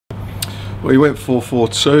Well, he went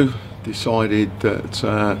 4-4-2, decided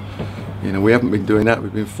that we haven't been doing that.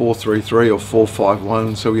 We've been 4-3-3 or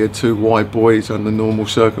 4-5-1, so we had two wide boys under normal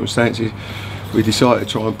circumstances. We decided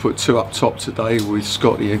to try and put two up top today with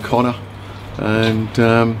Scotty and Connor, and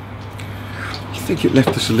I think it left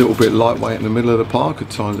us a little bit lightweight in the middle of the park at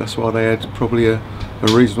times. That's why they had probably a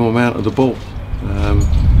reasonable amount of the ball.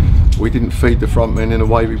 We didn't feed the front men in the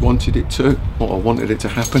way we wanted it to, or I wanted it to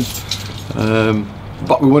happen.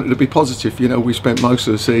 But we wanted to be positive. We spent most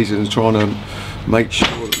of the season trying to make sure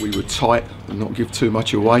that we were tight and not give too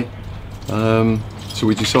much away. So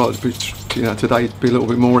we decided to be, today to be a little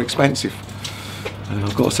bit more expensive. And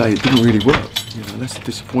I've got to say, it didn't really work. That's a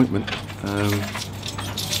disappointment. I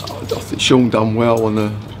think Sean done well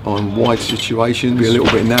on wide situations, be a little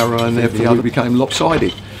bit narrower, and therefore the other became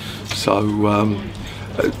lopsided. So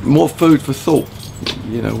more food for thought.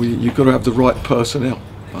 You've got to have the right personnel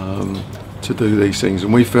to do these things,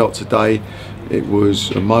 and we felt today it was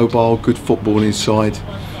a mobile, good football inside.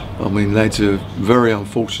 I mean, lads are very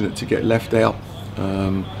unfortunate to get left out.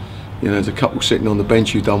 There's a couple sitting on the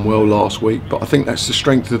bench who done well last week, but I think that's the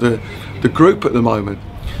strength of the group at the moment.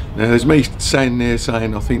 Now, there's me standing there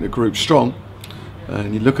saying I think the group's strong,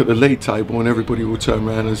 and you look at the league table and everybody will turn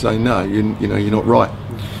around and say no, you're not right.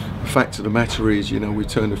 The fact of the matter is, we've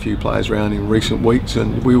turned a few players around in recent weeks,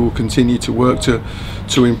 and we will continue to work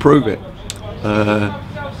to improve it.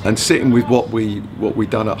 And sitting with what we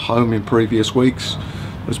done at home in previous weeks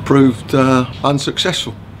has proved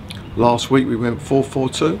unsuccessful. Last week we went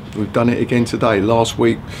 4-4-2. We've done it again today. Last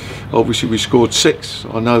week, obviously, we scored 6.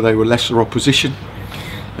 I know they were lesser opposition,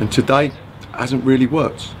 and today it hasn't really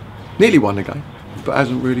worked. Nearly won the game, but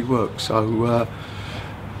hasn't really worked. So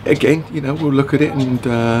again, we'll look at it and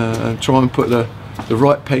try and put the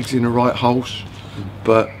right pegs in the right holes.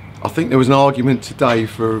 But I think there was an argument today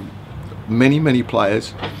for many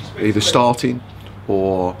players either starting,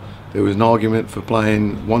 or there was an argument for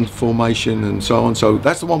playing one formation and so on. So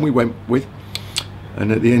that's the one we went with,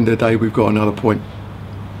 and at the end of the day we've got another point.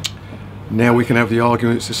 Now we can have the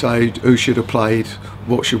arguments to say who should have played,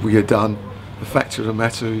 what should we have done. The fact of the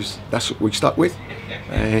matter is that's what we stuck with,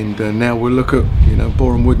 and now we'll look at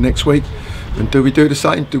Boreham Wood next week, and do we do the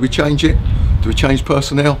same? Do we change it? Do we change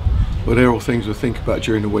personnel? Well, they're all things we'll think about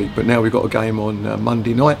during the week, but now we've got a game on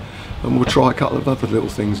Monday night, and we'll try a couple of other little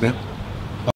things now.